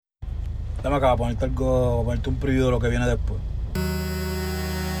Dame acá, ponerte algo, ponerte un preview de lo que viene después.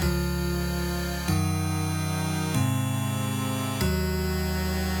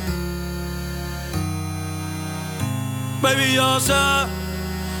 Baby, yo sé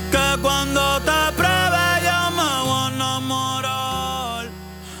que cuando te pruebe yo me voy a enamorar.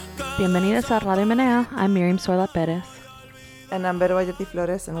 Bienvenidos a Radio Menea. I'm Miriam Soila Perez. And I'm Vero Valleti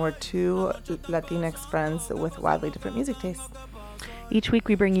Flores, and we're two Latinx friends with wildly different music tastes. Each week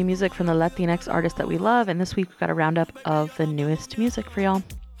we bring you music from the Latinx artists that we love, and this week we've got a roundup of the newest music for y'all.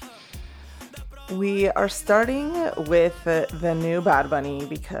 We are starting with the new Bad Bunny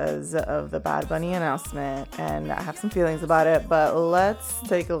because of the Bad Bunny announcement, and I have some feelings about it, but let's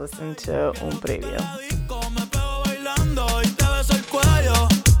take a listen to un preview.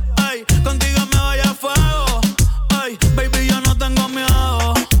 Baby, yo no tengo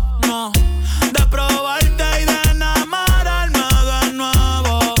miedo, no, de probarte y de enamorarme de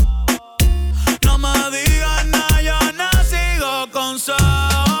nuevo. No me digas nada, yo no sigo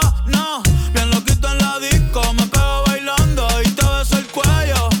consejos, no. Bien loquito en la disco, me pego bailando y te beso el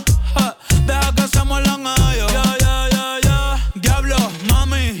cuello. Deja que se muelan ellos. Yeah. Diablo,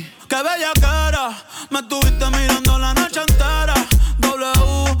 mami, qué bella cara. Me tuviste mirando la noche entera. W,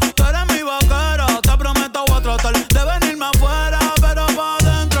 tú eres mi vaquera. Te prometo voy a tratar de venirme afuera, pero pa'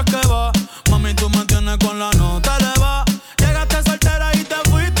 adentro es que va. Mami, tú me tienes con la nota eleva. Llegaste soltera y te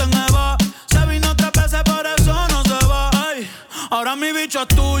fuiste en Eva. Se vino 3 veces, por eso no se va. Ay, ahora mi bicho es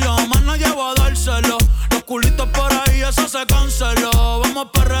tuyo, más no llevo a dárselo. Los culitos por ahí, eso se canceló. Vamos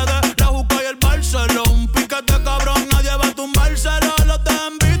pa' RD, la Juca y el Barceló. Un piquete cabrón, nadie va a tumbárselo. Los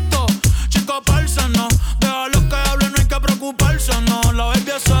dejan visto, chicos, no. Déjalo que hablen, no hay que preocuparse, no. La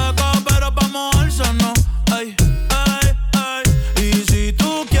baby es seca, pero pa' mojarse, no. Ay. Y si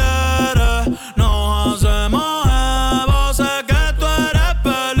tú quieres, nos hacemos evo. Sé que tú eres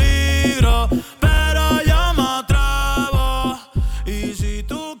peligro, pero yo me atrevo. Y si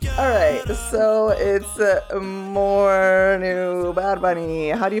tú quieres. Alright, so it's more new Bad Bunny.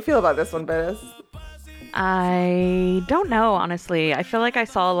 How do you feel about this one, Perez? I don't know, honestly. I feel like I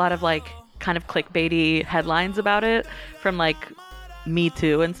saw a lot of kind of clickbaity headlines about it from Me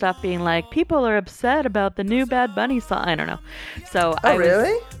Too and stuff, being like, people are upset about the new Bad Bunny song. I don't know. So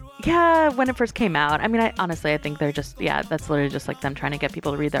Really? Yeah, when it first came out. I mean, I think they're just, that's literally just them trying to get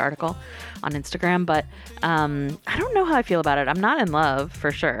people to read the article on Instagram. But I don't know how I feel about it. I'm not in love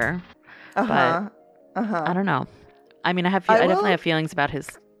for sure. But I don't know. I mean, I definitely have feelings about his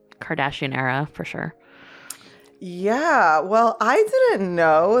Kardashian era for sure. Yeah, well, I didn't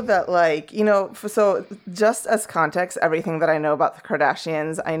know that, so just as context, everything that I know about the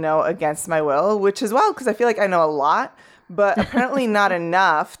Kardashians, I know against my will, which is wild because I feel like I know a lot, but apparently not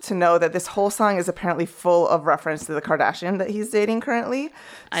enough to know that this whole song is apparently full of reference to the Kardashian that he's dating currently.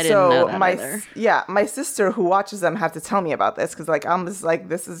 I didn't know that either. Yeah, my sister who watches them had to tell me about this because I'm just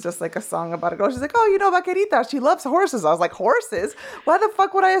this is just a song about a girl. She's like, oh, you know Vaquerita, she loves horses. I was like, horses? Why the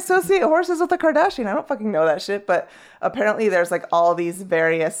fuck would I associate horses with the Kardashian? I don't fucking know that shit. But apparently there's all these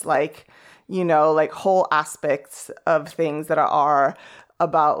various whole aspects of things that are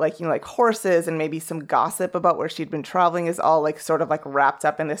about horses, and maybe some gossip about where she'd been traveling is all sort of wrapped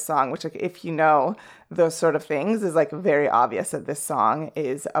up in this song, which if you know those sort of things is very obvious that this song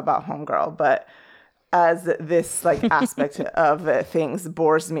is about homegirl. But as this aspect of things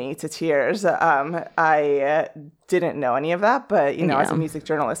bores me to tears, I didn't know any of that. But as a music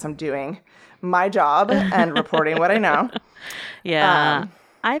journalist, I'm doing my job and reporting what I know. Yeah.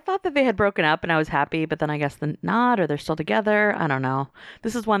 I thought that they had broken up and I was happy, but then I guess not, or they're still together. I don't know.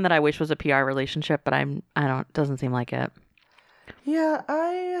 This is one that I wish was a PR relationship, but doesn't seem like it. Yeah,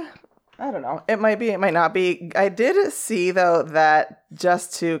 I don't know. It might be, it might not be. I did see though that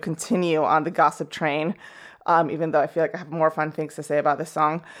just to continue on the gossip train, even though I feel like I have more fun things to say about this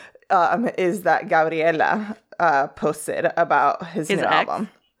song, is that Gabriela posted about his new album.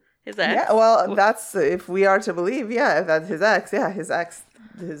 His ex? Yeah, well, that's, if we are to believe, that's his ex. Yeah, his ex.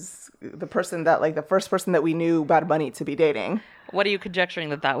 The person that the first person that we knew Bad Bunny to be dating. What are you conjecturing,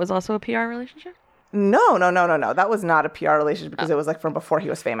 that was also a PR relationship? No. That was not a PR relationship because it was from before he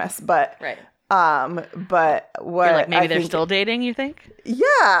was famous. But right. But what maybe they're still dating, you think?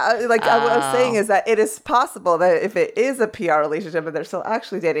 Yeah, what I was saying is that it is possible that if it is a PR relationship and they're still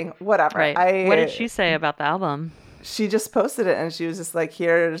actually dating, whatever. Right. What did she say about the album? She just posted it and she was just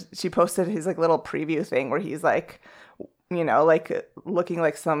here. She posted his little preview thing where he's looking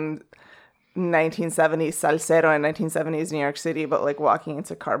like some 1970s salsero in 1970s New York City, but walking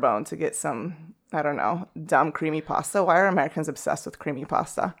into Carbone to get some, I don't know, dumb creamy pasta. Why are Americans obsessed with creamy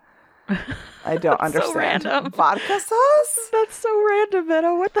pasta? I don't That's so understand. random. Vodka sauce? That's so random,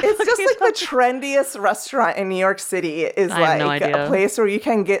 Meadow. What the It's fuck just are you like the talking- trendiest restaurant in New York City is I have no like idea. a place where you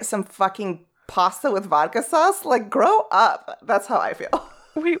can get some fucking pasta with vodka sauce. Like, grow up. That's how I feel.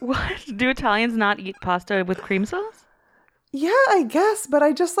 Wait, what? Do Italians not eat pasta with cream sauce? Yeah, I guess, but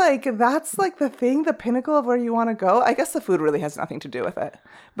I just like, that's like the thing, the pinnacle of where you want to go. I guess the food really has nothing to do with it,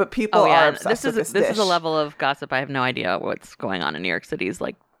 but people are obsessed with this This is a dish. level of gossip. I have no idea what's going on in New York City's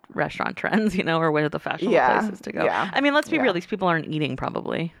like restaurant trends, or where the fashionable Yeah, places to go. yeah, I mean, let's be yeah. real. These people aren't eating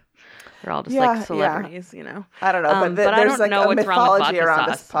probably. They're all just Yeah, like celebrities, I don't know, but, but I there's don't like know a what's wrong with mythology vodka around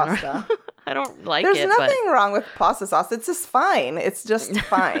sauce. this pasta. I don't like There's it. nothing wrong with pasta sauce. It's just fine. It's just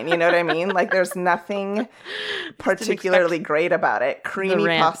fine. You know what I mean? Like, there's nothing particularly great about it. Creamy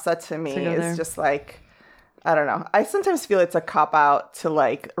rant pasta to me to go there. is just like, I don't know. I sometimes feel it's a cop out to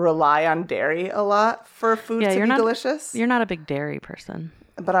like rely on dairy a lot for food to be delicious. You're not a big dairy person.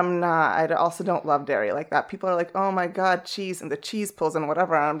 But I'm not. I also don't love dairy like that. People are like, oh my God, cheese and the cheese pulls and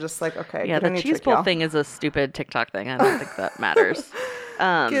whatever. And I'm just like, okay, Yeah, get a the new cheese trick, pull y'all. thing is a stupid TikTok thing. I don't think that matters.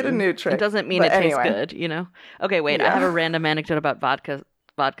 Get a new trick. It doesn't mean But it anyway. tastes good, Okay, wait. I Yeah. have a random anecdote about vodka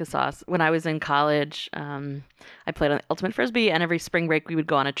sauce. When I was in college, I played on Ultimate Frisbee, and every spring break we would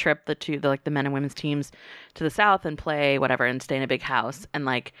go on a trip, the men and women's teams, to the South and play whatever and stay in a big house. And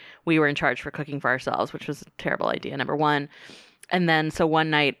like we were in charge for cooking for ourselves, which was a terrible idea. Number one. And then so one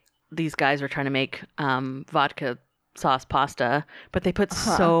night these guys were trying to make vodka sauce pasta, but they put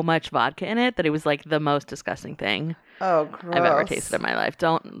so much vodka in it that it was like the most disgusting thing Oh, gross. I've ever tasted in my life.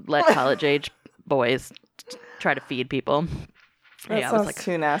 Don't let college age boys try to feed people. That it sounds was like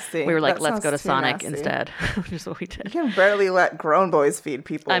too nasty. we were like, That let's go to sounds too Sonic nasty. instead, which is what we did. You can barely let grown boys feed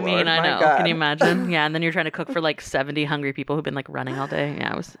people. I mean, Lord. I My know. God. Can you imagine? Yeah, and then you're trying to cook for like 70 hungry people who've been like running all day.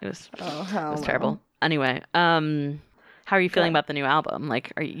 Yeah, it was Oh, hell it was no. terrible. Anyway, how are you feeling about the new album?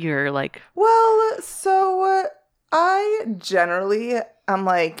 Like, you're like, Well, so I generally am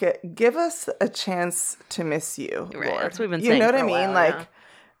like, give us a chance to miss you, Right, Lord. that's what we've been You saying know what for I a mean? while, Like, yeah.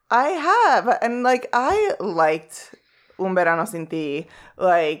 I have, and like, I liked Un Verano Sin Ti.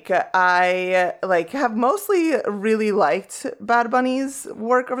 Like, I like have mostly really liked Bad Bunny's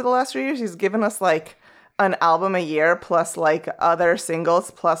work over the last 3 years. He's given us like an album a year plus like other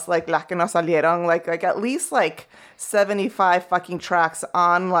singles plus like La Que No Salieron, like at least like 75 fucking tracks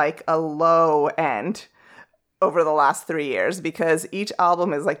on like a low end over the last 3 years, because each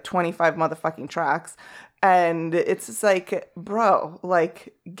album is like 25 motherfucking tracks. And it's just like, bro,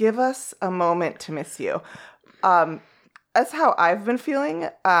 like, give us a moment to miss you. That's how I've been feeling.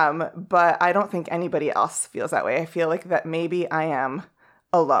 But I don't think anybody else feels that way. I feel like that maybe I am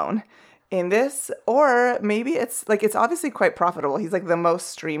alone in this, or maybe it's like, it's obviously quite profitable. He's like the most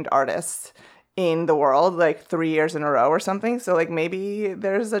streamed artist in the world, like 3 years in a row or something. So like maybe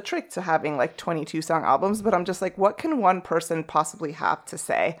there's a trick to having like 22 song albums, but I'm just like, what can one person possibly have to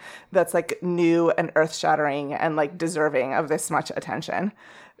say that's like new and earth shattering and like deserving of this much attention,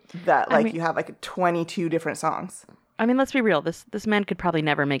 that like you have like 22 different songs? I mean, let's be real. This man could probably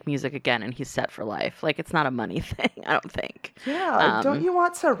never make music again, and he's set for life. Like, it's not a money thing, I don't think. Yeah, don't you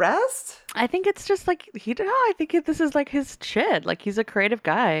want to rest? I think it's just like I think this is like his shit. Like, he's a creative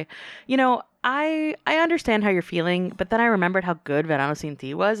guy. I understand how you're feeling, but then I remembered how good Verano Sin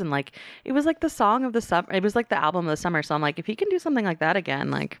Ti was, and like it was like the song of the summer. It was like the album of the summer. So I'm like, if he can do something like that again,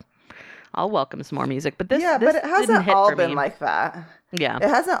 like I'll welcome some more music. But this, Yeah, this but it didn't hasn't hit all for been me. like that. Yeah. It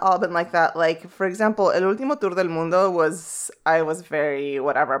hasn't all been like that. Like, for example, El Último Tour del Mundo I was very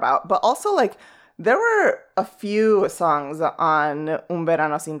whatever about. But also, like, there were a few songs on Un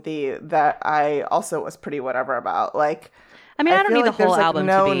Verano Sin Ti that I also was pretty whatever about. Like, I mean, I don't feel need the like there's, whole like, album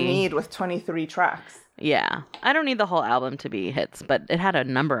no to be. need with 23 tracks. Yeah, I don't need the whole album to be hits, but it had a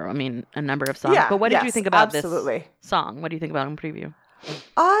number of songs. Yeah, But what did you yes, think about absolutely. this song? What do you think about it in preview?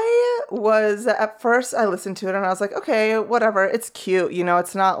 At first I listened to it and I was like, okay, whatever. It's cute.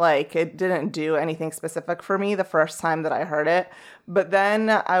 It's not like it didn't do anything specific for me the first time that I heard it. But then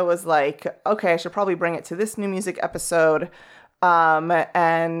I was like, okay, I should probably bring it to this new music episode.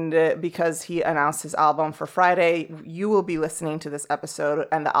 And because he announced his album for Friday, you will be listening to this episode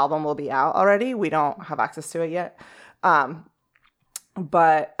and the album will be out already. We don't have access to it yet.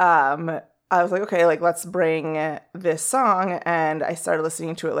 But I was like, okay, like, let's bring this song. And I started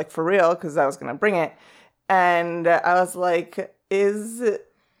listening to it, like, for real, because I was going to bring it. And I was like, is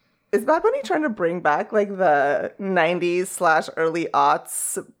Bad Bunny trying to bring back, like, the 90s / early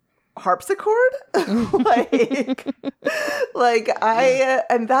aughts harpsichord?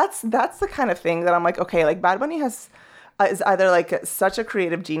 and that's the kind of thing that I'm like, okay, like, Bad Bunny has is either like such a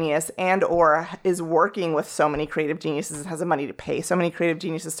creative genius and or is working with so many creative geniuses and has the money to pay so many creative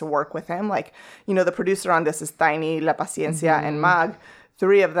geniuses to work with him. Like, you know, the producer on this is Tiny, La Paciencia, and Mag.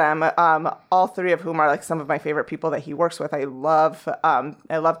 3 of them, all 3 of whom are like some of my favorite people that he works with. I love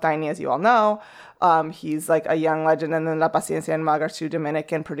Tiny, as you all know. He's like a young legend, and then La Paciencia and Mag are 2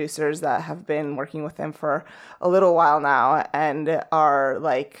 Dominican producers that have been working with him for a little while now and are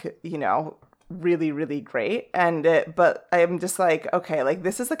like, you know, really, really great. And but I'm just like, okay, like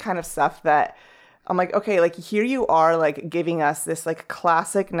this is the kind of stuff that I'm like, okay, like here you are like giving us this like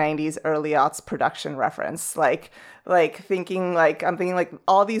classic 90s early aughts production reference, like thinking like I'm thinking like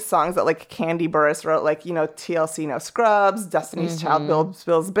all these songs that like Candy Burris wrote, like, you know, TLC No Scrubs, Destiny's Child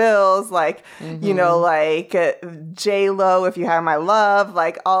Spills Bills, like, you know, like J-Lo, If You Had My Love,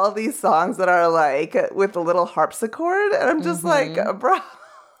 like all of these songs that are like with a little harpsichord. And I'm just like, bro,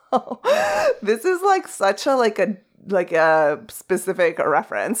 this is like such a like a specific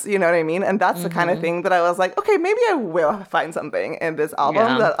reference, you know what I mean? And that's the kind of thing that I was like, okay, maybe I will find something in this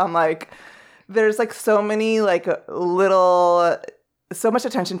album that I'm like, there's like so many like so much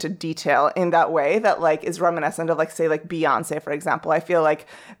attention to detail in that way that like is reminiscent of like, say, like Beyonce, for example. I feel like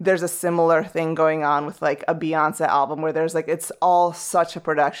there's a similar thing going on with like a Beyonce album where there's like, it's all such a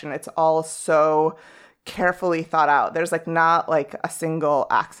production. It's all so carefully thought out. There's like not like a single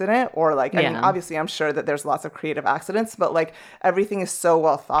accident or like, I mean, obviously I'm sure that there's lots of creative accidents, but like everything is so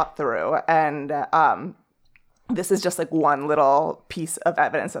well thought through. And this is just like one little piece of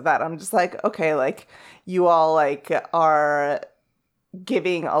evidence of that. I'm just like, okay, like you all like are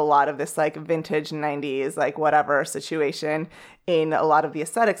giving a lot of this like vintage 90s, like whatever situation in a lot of the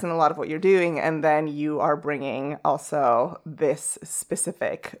aesthetics and a lot of what you're doing. And then you are bringing also this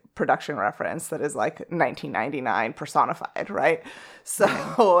specific production reference that is like 1999 personified, right?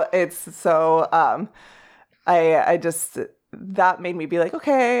 So it's so, I just, that made me be like,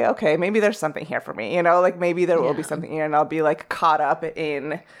 okay, maybe there's something here for me, you know, like maybe there will be something here and I'll be like caught up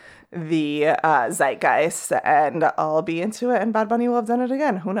in the zeitgeist and I'll be into it and Bad Bunny will have done it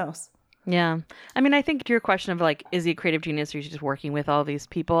again. Who knows? Yeah. I mean, I think to your question of like, is he a creative genius or is he just working with all these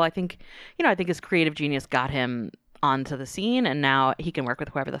people? I think, you know, I think his creative genius got him onto the scene and now he can work with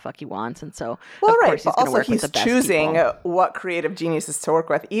whoever the fuck he wants. And so, well, of right. course, but also he's choosing what creative geniuses to work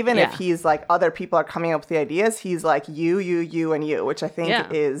with. Even if he's like, other people are coming up with the ideas, he's like, you, and you, which I think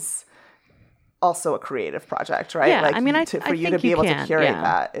is also a creative project, right? Yeah, like I mean, for you to be able to curate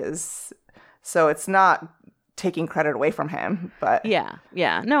that is, so it's not taking credit away from him, but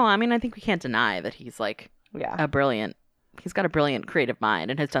no, I mean, I think we can't deny that he's like he's got a brilliant creative mind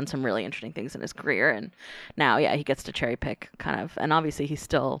and has done some really interesting things in his career. And now, he gets to cherry pick kind of, and obviously he's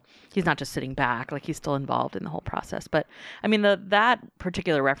not just sitting back, like he's still involved in the whole process. But I mean, that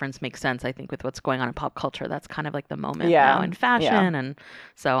particular reference makes sense, I think, with what's going on in pop culture. That's kind of like the moment now in fashion. And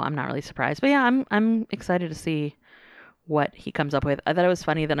so I'm not really surprised, but I'm excited to see what he comes up with. I thought it was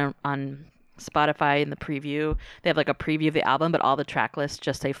funny that on Spotify in the preview, they have like a preview of the album, but all the track lists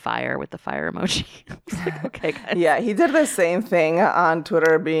just say fire with the fire emoji. I was like, okay, guys. Yeah, he did the same thing on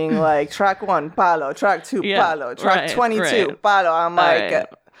Twitter, being like, track 1, palo, track 2, palo, track 22, palo. I'm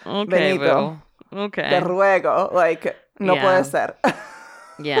like, okay, Benito, okay, te ruego, like, no puede ser.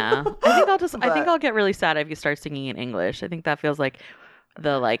 Yeah, I think I'll get really sad if you start singing in English. I think that feels like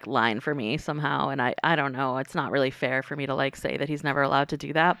the like line for me somehow, and I don't know. It's not really fair for me to like say that he's never allowed to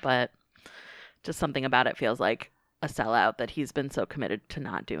do that, but just something about it feels like a sellout that he's been so committed to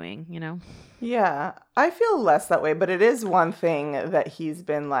not doing, you know? Yeah, I feel less that way, but it is one thing that he's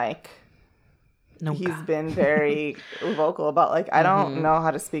been like, he's been very vocal about, like, I don't know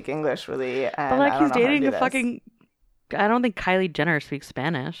how to speak English really. And but like, I don't he's know how to dating do a this. fucking, I don't think Kylie Jenner speaks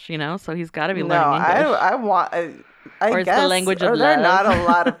Spanish, you know? So he's got to be learning English. I want... I guess, the language of they're love. not a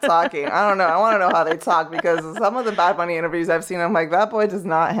lot of talking. I don't know. I want to know how they talk because some of the Bad Bunny interviews I've seen, I'm like, that boy does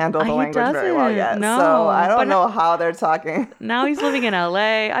not handle the language very well yet. No, so I don't know how they're talking. Now he's living in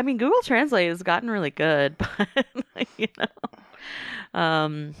LA. I mean, Google Translate has gotten really good, but you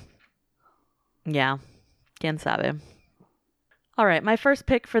know, yeah, quien sabe. All right, my first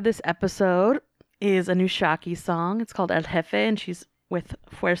pick for this episode is a new Shaki song. It's called El Jefe, and she's with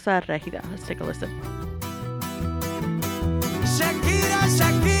Fuerza Regida. Let's take a listen.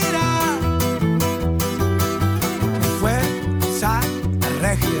 Shakira, Fuerza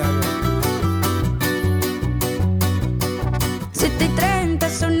Regida. 7:30 ha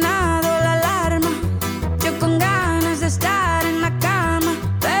sonado la alarma. Yo con ganas de estar en la cama,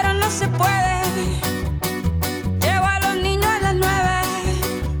 pero no se puede. Llevo a los niños a las 9.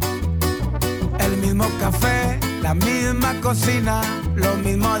 El mismo café, la misma cocina, lo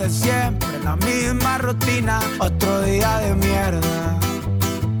mismo de siempre, la misma rutina. Otro día de mierda,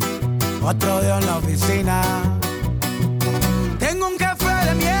 otro día en la oficina. Tengo un jefe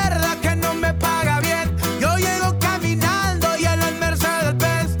de mierda que no me paga bien. Yo llego caminando y en el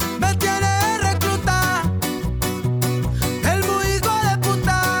Mercedes-Benz me tiene de recluta. El muy hijo de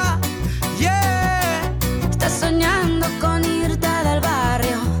puta, yeah. Estás soñando con irte del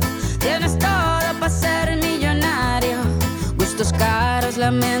barrio. Tienes todo para ser millonario. Gustos caros, la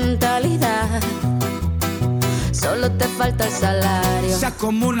mentalidad. Solo te falta el salario. Se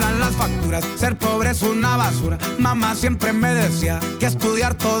acumulan las facturas, ser pobre es una basura. Mamá siempre me decía que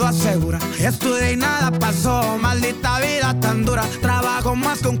estudiar todo asegura. Estudié y nada pasó, maldita vida tan dura. Trabajo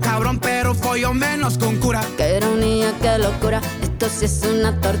más que un cabrón, pero follo menos con cura. Qué ironía, qué locura. Esto sí es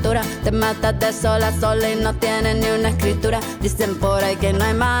una tortura. Te matas de sol a sol y no tienes ni una escritura. Dicen por ahí que no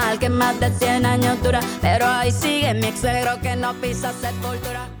hay mal, que más de 100 años dura. Pero ahí sigue mi ex negro que no pisa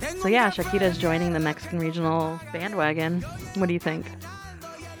sepultura. So yeah, Shakira's joining the Mexican regional bandwagon. What do you think?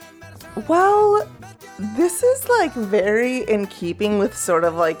 Well, this is like very in keeping with sort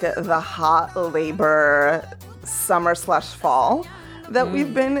of like the hot labor summer/fall that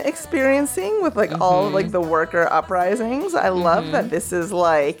we've been experiencing with like all of like the worker uprisings. I love that this is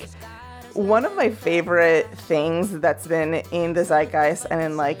like one of my favorite things that's been in the zeitgeist and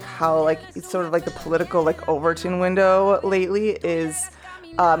in like how like it's sort of like the political like Overton window lately is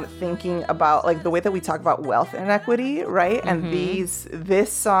thinking about like the way that we talk about wealth inequity, right? And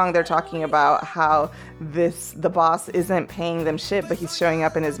this song, they're talking about how the boss isn't paying them shit, but he's showing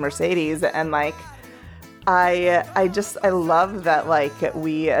up in his Mercedes, and like I love that like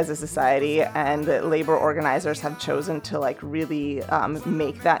we as a society and labor organizers have chosen to like really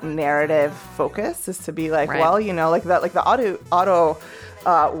make that narrative focus, is to be like, right. Well, you know, like that, like the auto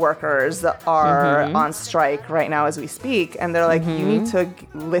workers are on strike right now as we speak, and they're like, you need to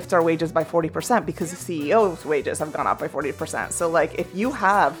lift our wages by 40% because the CEO's wages have gone up by 40%. So like if you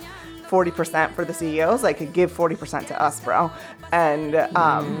have 40% for the CEOs, like give 40% to us, bro. And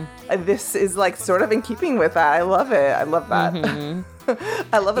this is like sort of in keeping with that. I love it. I love that.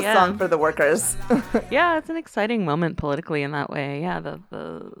 I love a song for the workers. Yeah, it's an exciting moment politically in that way. Yeah,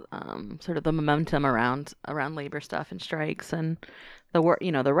 the sort of the momentum around labor stuff and strikes, and the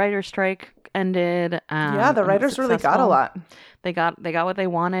writer's strike ended. Yeah, the writers really got a lot. They got what they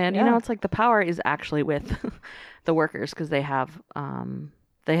wanted. Yeah. You know, it's like the power is actually with the workers because they have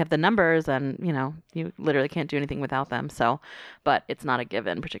the numbers, and you know, you literally can't do anything without them. So, but it's not a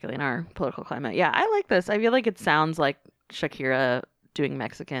given, particularly in our political climate. Yeah, I like this. I feel like it sounds like Shakira doing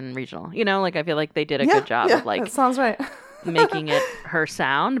Mexican regional. You know, like I feel like they did a good job of like that sounds right. making it her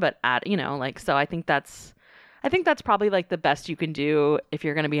sound, but so I think that's probably like the best you can do if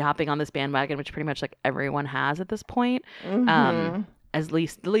you're going to be hopping on this bandwagon, which pretty much like everyone has at this point. The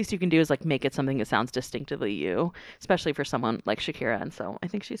least you can do is like make it something that sounds distinctively you, especially for someone like Shakira. And so I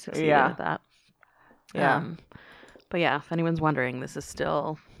think she succeeded at that. Yeah. But yeah, if anyone's wondering, it's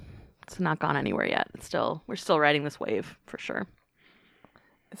not gone anywhere yet. We're still riding this wave for sure.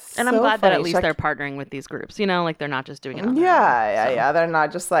 And I'm glad that at least they're partnering with these groups, you know, like they're not just doing it on their own. Yeah. They're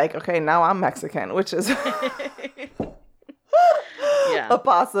not just like, okay, now I'm Mexican, which is a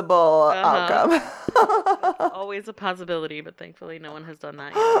possible outcome. Always a possibility, but thankfully no one has done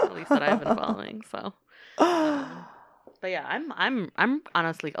that yet, at least that I've been following. So, but yeah, I'm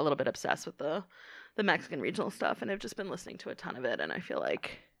honestly a little bit obsessed with the Mexican regional stuff, and I've just been listening to a ton of it, and I feel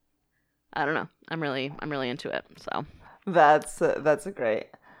like, I don't know, I'm really into it. So that's a great.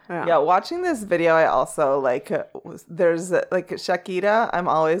 Yeah, watching this video, I also like, there's like Shakira, I'm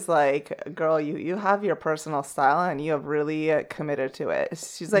always like, girl, you have your personal style and you have really committed to it.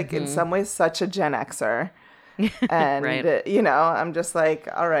 She's like in some ways such a Gen Xer. And, right. You know, I'm just like,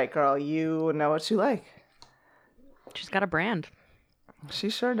 all right, girl, you know what you like. She's got a brand. She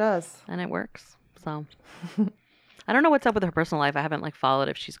sure does. And it works. So I don't know what's up with her personal life. I haven't like followed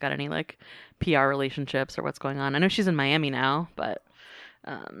if she's got any like PR relationships or what's going on. I know she's in Miami now, but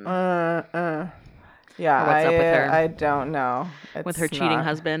yeah, what's up with her? I don't know. With her cheating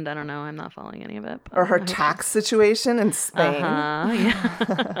husband, I don't know. I'm not following any of it. Or her tax situation in Spain.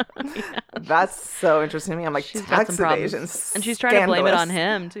 Yeah. That's so interesting to me. I'm like, she's tax evasion, and she's trying to blame it on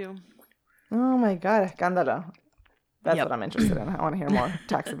him too. Oh my god, escándalo. That's what I'm interested in. I want to hear more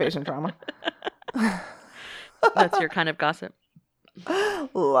tax evasion drama. That's your kind of gossip.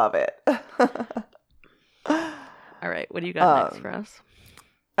 Love it. All right, what do you got next for us?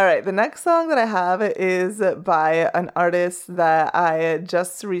 All right, the next song that I have is by an artist that I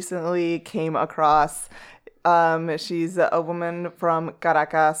just recently came across. She's a woman from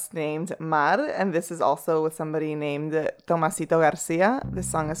Caracas named Mar, and this is also with somebody named Tomasito Garcia. This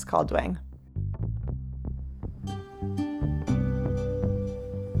song is called Dueng.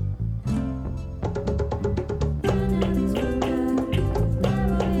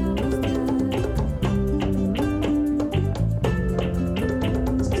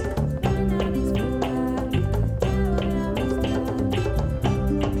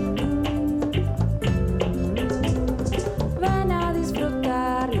 Ven a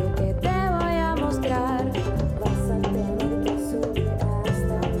disfrutar lo que te voy a mostrar. Vas a tener que subir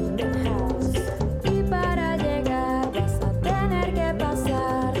hasta mi penthouse. Y para llegar vas a tener que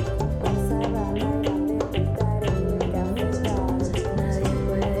pasar por Sabana Grande, Petare y el Cafetal. Nadie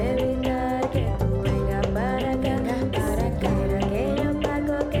puede evitar que tú vengas para acá. Aquello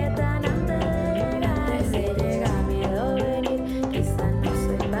Paco que tan antes de llegar. Antes de llegar, miedo venir. Quizás no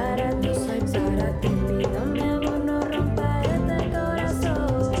soy para ti, pido mi amor, no rompa este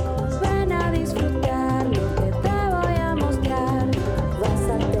corazón. Ven a disfrutar lo que te voy a mostrar. Vas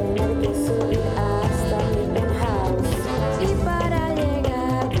a tener que subir hasta mi penthouse. Y para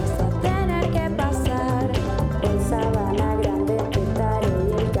llegar vas a tener que pasar por Sabana Grande, Petare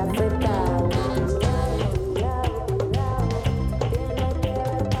y el Cafetal. Cuidado, cuidado, tienes que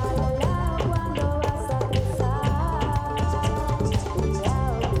ver para los lados cuando vas a cruzar. Cuidado,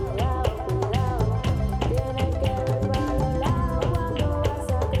 cuidado, cuidado, tienes que ver para los lados cuando vas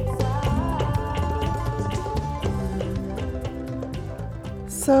a cruzar.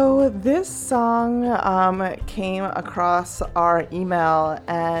 So this song came across our email,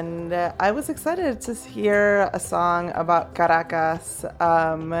 and I was excited to hear a song about Caracas,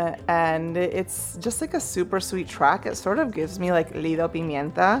 and it's just like a super sweet track. It sort of gives me like Lido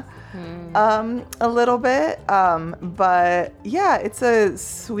Pimienta a little bit, but yeah, it's a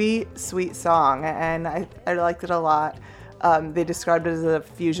sweet, sweet song, and I liked it a lot. They described it as a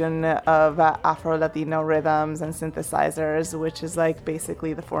fusion of Afro-Latino rhythms and synthesizers, which is like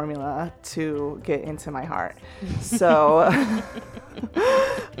basically the formula to get into my heart. So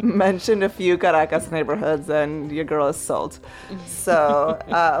mentioned a few Caracas neighborhoods and your girl is sold. So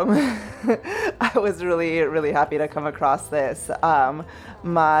I was really, really happy to come across this.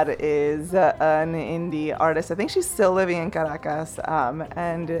 Mar is an indie artist. I think she's still living in Caracas,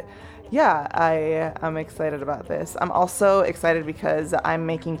 and yeah, I am excited about this. I'm also excited because I'm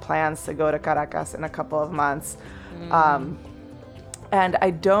making plans to go to Caracas in a couple of months. And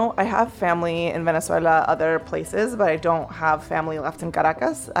I have family in Venezuela, other places, but I don't have family left in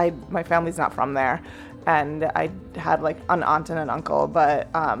Caracas. My family's not from there. And I had like an aunt and an uncle, but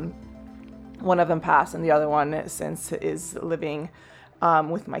one of them passed and the other one since is living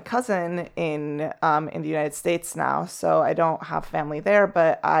with my cousin in the United States now. So I don't have family there,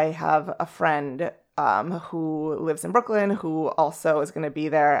 but I have a friend who lives in Brooklyn who also is going to be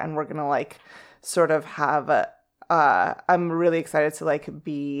there, and we're going to like sort of have I'm really excited to like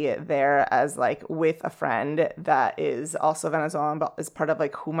be there as like with a friend that is also Venezuelan, but is part of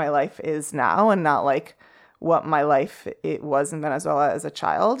like who my life is now and not like what my life it was in Venezuela as a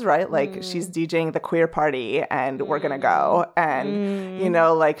child, right? Like she's DJing the queer party and we're gonna go, and you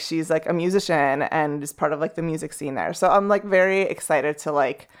know, like she's like a musician and is part of like the music scene there. So I'm like very excited to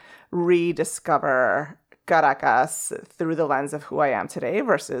like rediscover Caracas through the lens of who I am today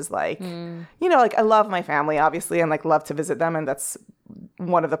versus like, you know, like I love my family obviously and like love to visit them, and that's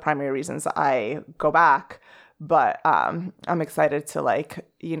one of the primary reasons I go back. But I'm excited to like,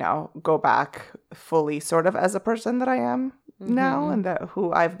 you know, go back fully sort of as a person that I am now and that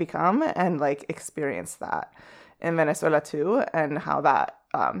who I've become, and like experience that in Venezuela too and how that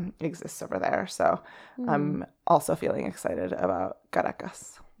exists over there. So I'm also feeling excited about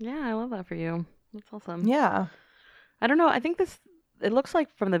Caracas. Yeah, I love that for you. That's awesome. Yeah. I don't know. I think it looks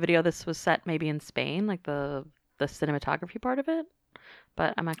like from the video this was set maybe in Spain, like the cinematography part of it.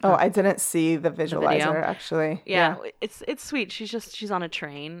 But I'm actually I didn't see the visualizer actually. Yeah, it's sweet. She's on a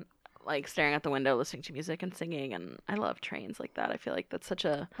train, like staring out the window, listening to music and singing, and I love trains like that. I feel like that's such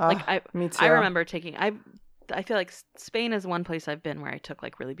a me too. I remember taking I feel like Spain is one place I've been where I took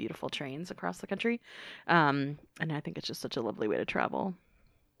like really beautiful trains across the country, and I think it's just such a lovely way to travel.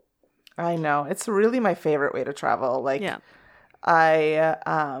 I know, it's really my favorite way to travel. Like, yeah.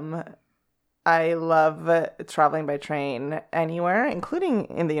 I love traveling by train anywhere, including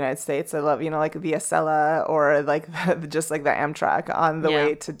in the United States. I love, you know, like Via Sella or like just like the Amtrak on the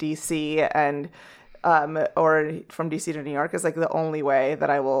way to DC, and or from DC to New York is like the only way that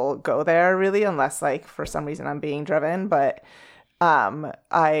I will go there really, unless like for some reason I'm being driven. But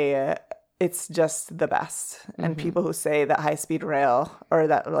it's just the best. And people who say that high speed rail or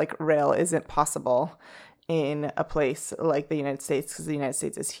that like rail isn't possible in a place like the United States, because the United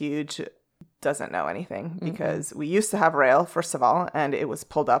States is huge, doesn't know anything, because we used to have rail, first of all, and it was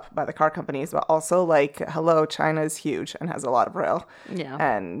pulled up by the car companies, but also, like, hello, China is huge and has a lot of rail. Yeah.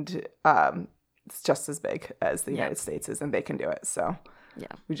 And it's just as big as the United States is, and they can do it. So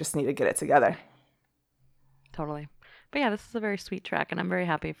Yeah. we just need to get it together. Totally. But yeah, this is a very sweet track, and I'm very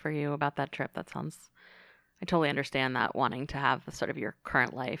happy for you about that trip. I totally understand that, wanting to have the sort of your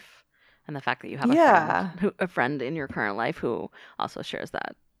current life, and the fact that you have a friend in your current life who also shares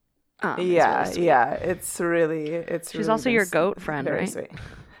that. It's really She's also your goat friend, very right? Sweet.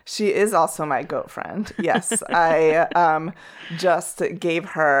 She is also my goat friend. Yes, I just gave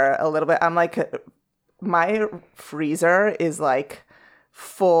her a little bit. I'm like, my freezer is like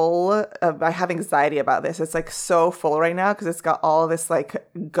full of, I have anxiety about this. It's like so full right now because it's got all this like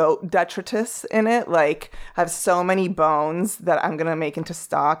goat detritus in it. Like, I have so many bones that I'm gonna make into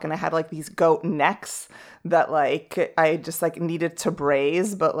stock, and I had like these goat necks that like I just like needed to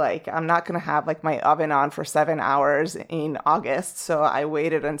braise, but like I'm not gonna have like my oven on for 7 hours in August. So I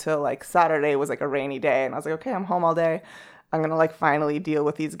waited until like Saturday was like a rainy day, and I was like, okay, I'm home all day, I'm gonna like finally deal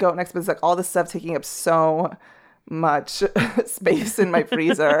with these goat necks. But it's like all this stuff taking up so much space in my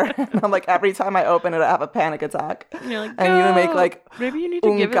freezer. And I'm like, every time I open it, I have a panic attack. You're like, I need to make like maybe you need to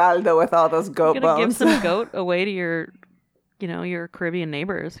un caldo with all those goat give bones. some goat away to your Caribbean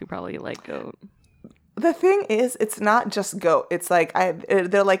neighbors who probably like goat. The thing is, it's not just goat. It's like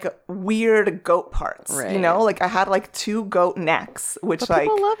they're like weird goat parts, Right. you know? Like I had like 2 goat necks, which But like,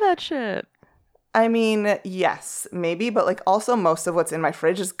 people love that shit. I mean, yes, maybe, but like also most of what's in my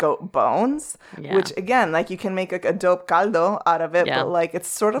fridge is goat bones, Yeah. which again, like you can make like a dope caldo out of it, Yeah. but like it's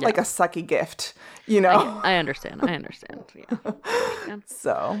sort of like a sucky gift, you know? I understand. Yeah.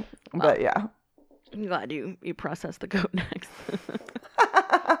 So, but yeah, I'm glad you processed the goat next.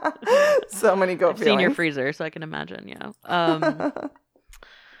 so many goat I've seen your feelings. freezer, so I can imagine. Yeah.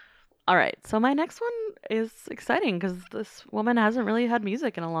 All right. So my next one is exciting because this woman hasn't really had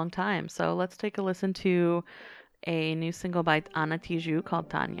music in a long time. So let's take a listen to a new single by Ana Tijoux called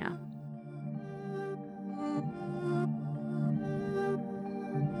Tanya.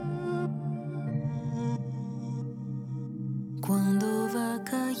 Cuando va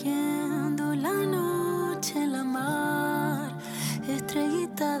cayendo la noche en la mar,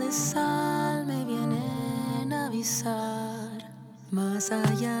 estrellita de sal me vienen a avisar. Más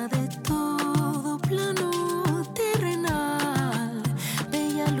allá de todo plano terrenal,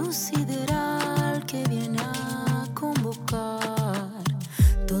 bella luz sideral que viene a convocar.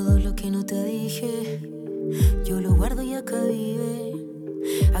 Todo lo que no te dije, yo lo guardo y acá vive.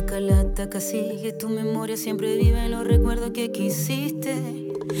 Acá la taca sigue, tu memoria siempre vive en los recuerdos que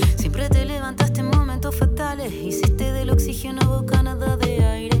quisiste. Siempre te levantaste en momentos fatales, hiciste del oxígeno bocanada de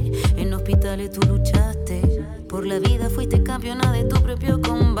aire. En hospitales tú luchaste por la vida, fuiste campeona de tu propio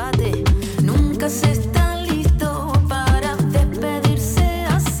combate. Nunca se está listo para despedirse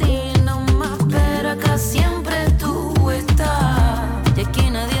así nomás, pero acá siempre tú estás, y aquí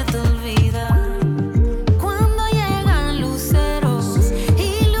nadie te olvida. Cuando llegan luceros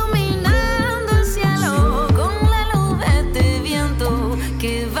iluminando el cielo con la luz de este viento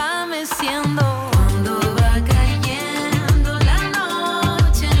que va meciendo. Cuando va cayendo la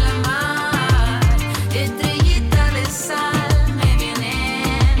noche en la mar, estrellita de sal me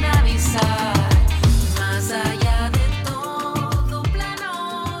vienen a avisar. Más allá de todo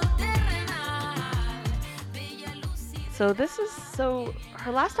plano terrenal, bella luz. So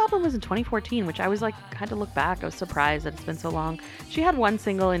her last album was in 2014, which I was like, had to look back. I was surprised that it's been so long. She had one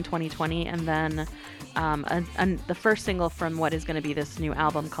single in 2020, and then the first single from what is going to be this new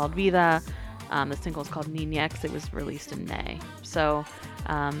album called Vida. The single is called Niñex. It was released in May. So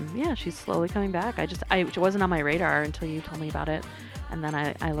yeah, she's slowly coming back. It wasn't on my radar until you told me about it, and then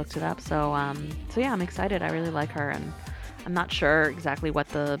I looked it up. So yeah, I'm excited. I really like her, and I'm not sure exactly what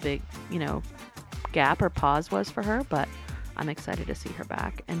the big gap or pause was for her, but I'm excited to see her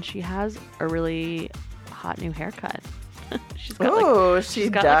back. And she has a really hot new haircut. she's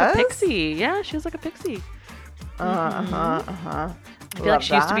got like a pixie. Yeah, she has like a pixie. I feel like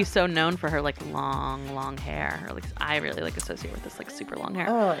she used to be so known for her like long hair. Or like I really like associate with this like super long hair.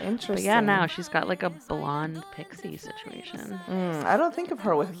 Oh, interesting. But yeah, now she's got like a blonde pixie situation. I don't think of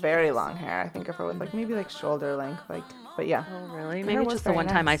her with very long hair. I think of her with like maybe like shoulder length, like. But yeah. Oh really? Her Maybe was just the very one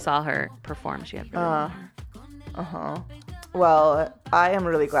time I nice. saw her perform, she had really long hair. Well, I am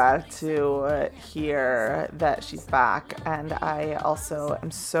really glad to hear that she's back, and I also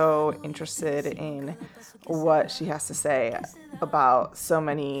am so interested in what she has to say about so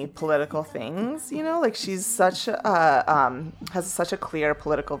many political things. You know, like she's such a has such a clear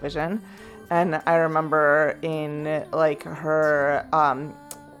political vision, And I remember in like her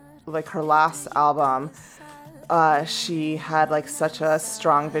last album, she had like such a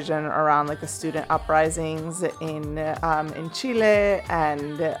strong vision around like the student uprisings in Chile,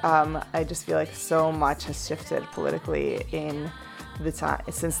 and I just feel like so much has shifted politically in the time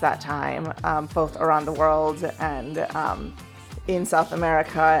since that time, both around the world and in South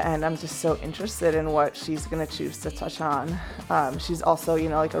America, and I'm just so interested in what she's gonna choose to touch on. She's also, you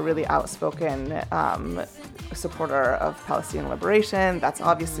know, like a really outspoken supporter of Palestinian liberation. That's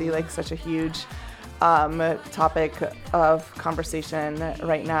obviously like such a huge topic of conversation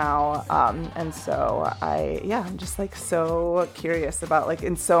right now, and so I'm just like so curious about like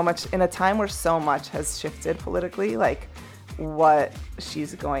in a time where so much has shifted politically, like what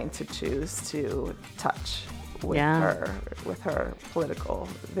she's going to choose to touch with her political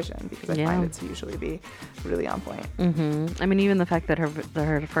vision, because I find it to usually be really on point. I mean, even the fact that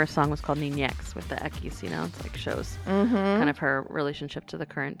her first song was called Niñex with the X, you know, it's like shows kind of her relationship to the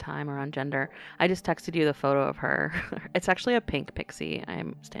current time around gender. I just texted you the photo of her. It's actually a pink pixie. I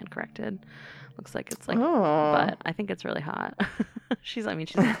stand corrected. Looks like it's like, but I think it's really hot. she's an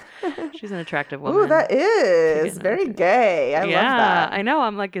attractive woman. Ooh, that is very gay. I love that. I know.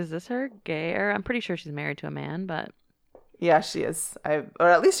 I'm like, is this her gay? Or I'm pretty sure she's married to a man, but yeah, she is. Or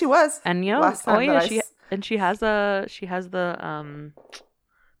at least she was. And you know, she has the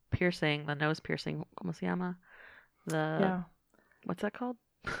piercing, the nose piercing. ¿Cómo se llama? What's that called?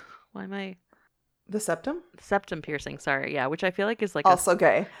 Why am I? The septum? Septum piercing. Sorry, yeah, which I feel like is like also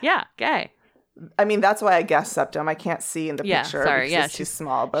gay. Yeah, gay. I mean, that's why I guess septum. I can't see in the picture because it's too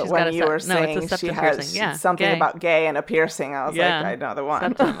small. But when you were saying she has something gay. About gay and a piercing, I was like, I know the one.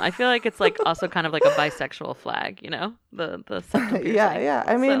 Septum. I feel like it's like also kind of like a bisexual flag, you know, the septum piercing. Yeah.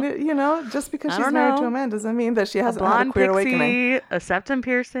 I mean, you know, just because she's married to a man doesn't mean that she hasn't had a queer awakening. A septum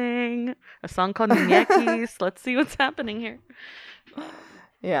piercing, a song called Niñequis. Let's see what's happening here.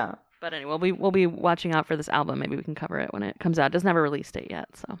 Yeah. But anyway, we'll be watching out for this album. Maybe we can cover it when it comes out. It doesn't have a release date yet,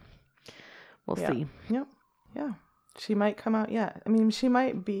 so. We'll see. Yep. Yeah. She might come out yet. I mean, she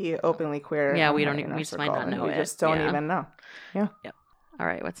might be openly queer. Yeah, we just might not know it. We just don't even know. Yeah. Yep. All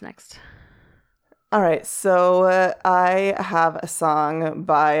right, what's next? All right, so I have a song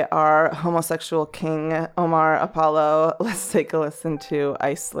by our homosexual king, Omar Apollo. Let's take a listen to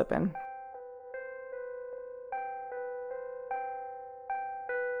Ice Slippin'.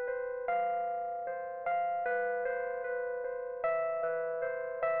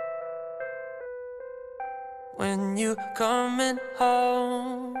 When you coming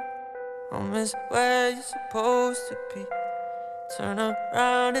home is where you're supposed to be. Turn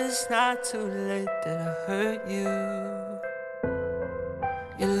around, it's not too late that I hurt you.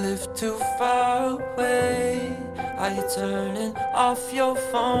 You live too far away. Are you turning off your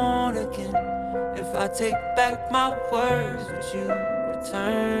phone again? If I take back my words, would you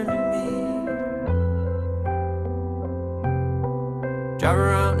return to me? Drive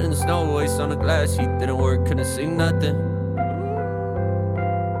around in the snow, ice on the glass, heat didn't work, couldn't see nothing.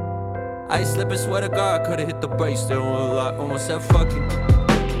 I slip and swear to God, could've hit the brakes, still a lot, almost said fuck you.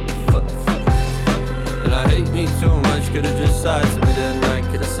 Fuck. And I hate me too much, could've just lied to me that night,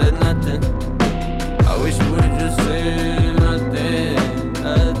 could've said nothing. I wish you would've just said nothing.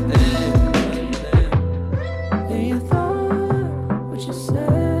 And you thought what you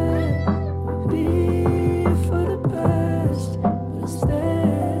said would be for the best, but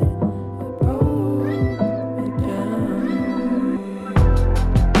instead it broke me down.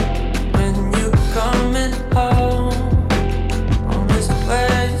 When you coming home is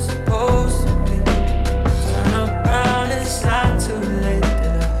where you're supposed to be. Turn around, it's not too late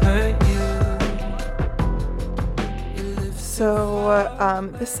that I hurt you. So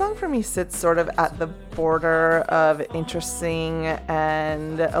this song for me sits sort of at the border of interesting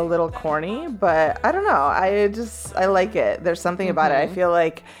and a little corny, but I don't know. I like it. There's something about it. I feel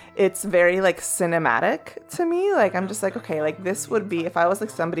like it's very like cinematic to me. Like I'm just like, okay, like this would be if I was like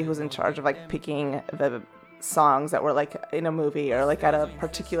somebody who's in charge of like picking the songs that were like in a movie or like at a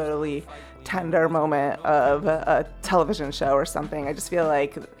particularly tender moment of a television show or something. I just feel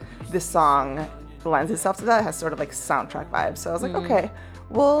like this song lends itself to that. It has sort of like soundtrack vibes. So I was like, okay,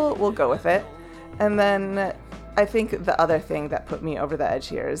 we'll go with it. And then I think the other thing that put me over the edge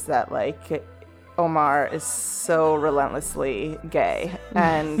here is that like Omar is so relentlessly gay,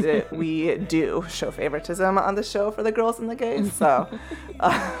 and we do show favoritism on the show for the girls and the gays. So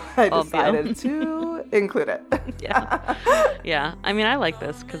I decided to include it. Yeah. I mean, I like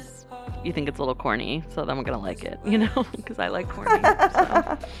this because you think it's a little corny, so then we're gonna like it, you know, because I like corny.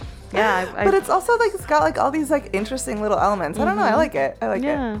 So. Yeah, but it's also like it's got like all these like interesting little elements. I don't know. I like it. I like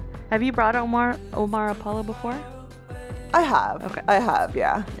it. Have you brought Omar Apollo before? I have. Okay. I have,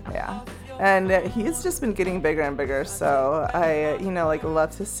 yeah. And he's just been getting bigger and bigger, so I, like,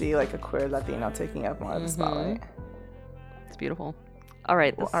 love to see, like, a queer Latino taking up more of the spotlight. It's beautiful. All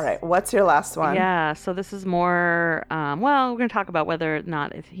right. All right, what's your last one? Yeah, so this is more, we're going to talk about whether or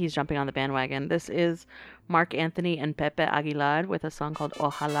not he's jumping on the bandwagon. This is Marc Anthony and Pepe Aguilar with a song called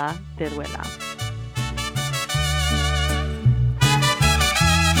Ojalá Te Duela.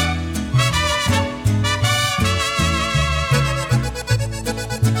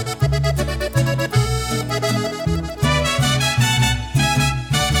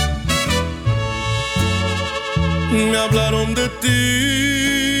 Me hablaron de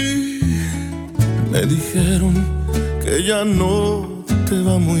ti, me dijeron que ya no te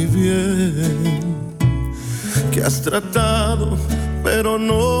va muy bien, que has tratado pero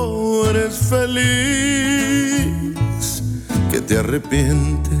no eres feliz, que te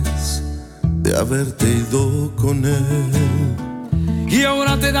arrepientes de haberte ido con él. Y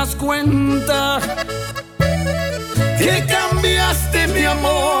ahora te das cuenta que cambiaste mi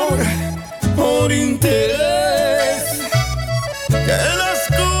amor por interés, que las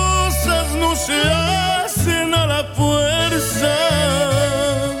cosas no se hacen a la fuerza.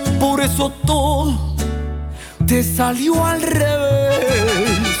 Por eso todo te salió al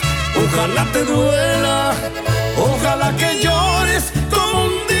revés. Ojalá te duela, ojalá que llores como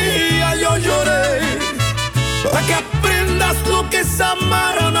un día yo lloré, para que aprendas lo que es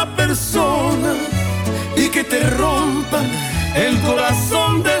amar a una persona y que te rompan el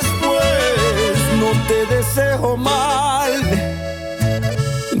corazón después. No te deseo mal,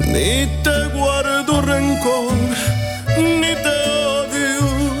 ni te guardo rencor, ni te odio.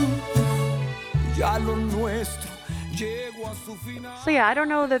 Ya lo nuestro llegó a su final. So yeah, I don't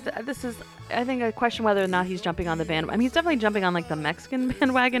know that this is, I think, a question whether or not he's jumping on the band. I mean, he's definitely jumping on like the Mexican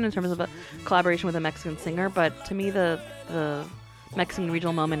bandwagon in terms of a collaboration with a Mexican singer, but to me the Mexican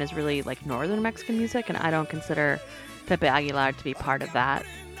regional moment is really like northern Mexican music, and I don't consider Pepe Aguilar to be part of that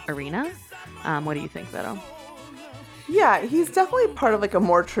arena. What do you think, Vero? Yeah, he's definitely part of like a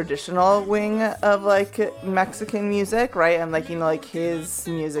more traditional wing of like Mexican music, right? And like, like his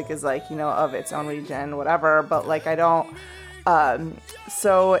music is like, of its own region, whatever. But like, I don't. It's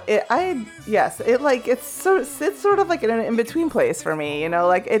sort of like an in-between place for me,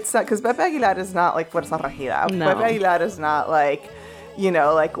 like it's not, because Pepe Aguilar is not like Fuerza Regida. No. Pepe Aguilar is not like,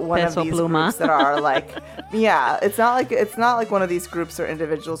 like one Peso of these Pluma. groups that are like, it's not like one of these groups or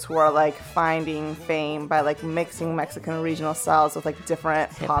individuals who are like finding fame by like mixing Mexican regional styles with like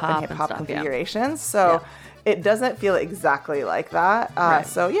different pop and hip hop stuff, configurations. So it doesn't feel exactly like that. Right.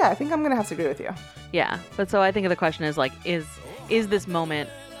 So yeah, I think I'm gonna have to agree with you. Yeah, but so I think the question is like, is this moment,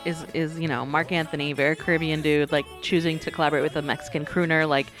 is Marc Anthony, very Caribbean dude, like choosing to collaborate with a Mexican crooner,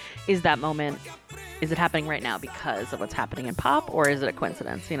 like is that moment, is it happening right now because of what's happening in pop, or is it a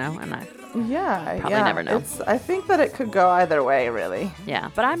coincidence, And I probably never know. I think that it could go either way, really. Yeah,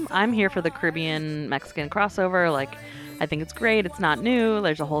 but I'm here for the Caribbean Mexican crossover. Like, I think it's great. It's not new.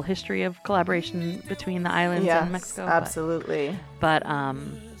 There's a whole history of collaboration between the islands and Mexico. Absolutely. But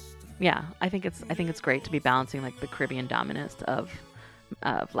yeah, I think it's great to be balancing like the Caribbean dominance of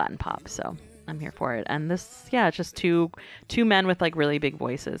Latin pop. So I'm here for it. And this, it's just two men with like really big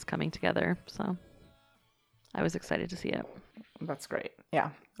voices coming together. So I was excited to see it. That's great. Yeah,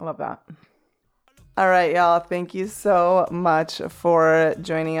 I love that. All right, y'all. Thank you so much for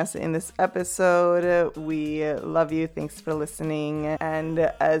joining us in this episode. We love you. Thanks for listening. And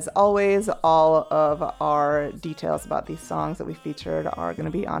as always, all of our details about these songs that we featured are going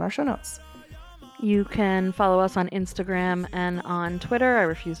to be on our show notes. You can follow us on Instagram and on Twitter. I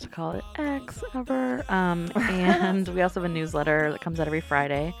refuse to call it X ever. And we also have a newsletter that comes out every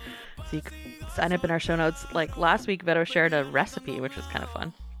Friday. So you can sign up in our show notes. Like last week, Vero shared a recipe, which was kind of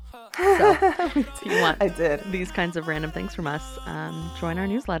fun. So if you want these kinds of random things from us, join our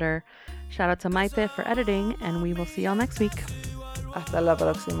newsletter. Shout out to Maite for editing, and we will see y'all next week. Hasta la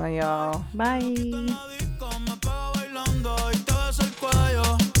próxima, y'all. Bye.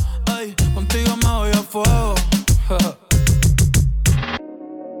 Contigo me voy a fuego.